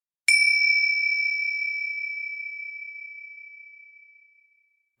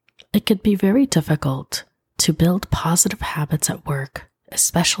It could be very difficult to build positive habits at work,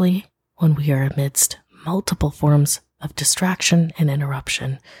 especially when we are amidst multiple forms of distraction and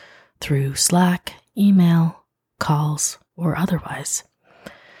interruption through Slack, email, calls, or otherwise.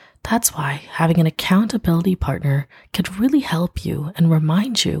 That's why having an accountability partner could really help you and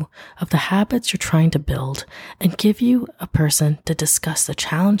remind you of the habits you're trying to build and give you a person to discuss the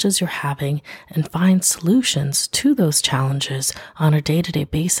challenges you're having and find solutions to those challenges on a day-to-day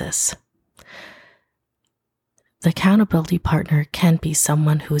basis. The accountability partner can be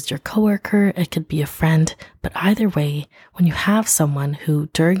someone who is your coworker, it could be a friend, but either way, when you have someone who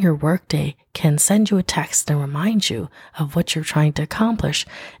during your workday can send you a text and remind you of what you're trying to accomplish,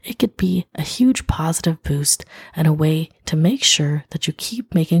 it could be a huge positive boost and a way to make sure that you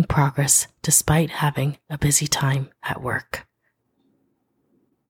keep making progress despite having a busy time at work.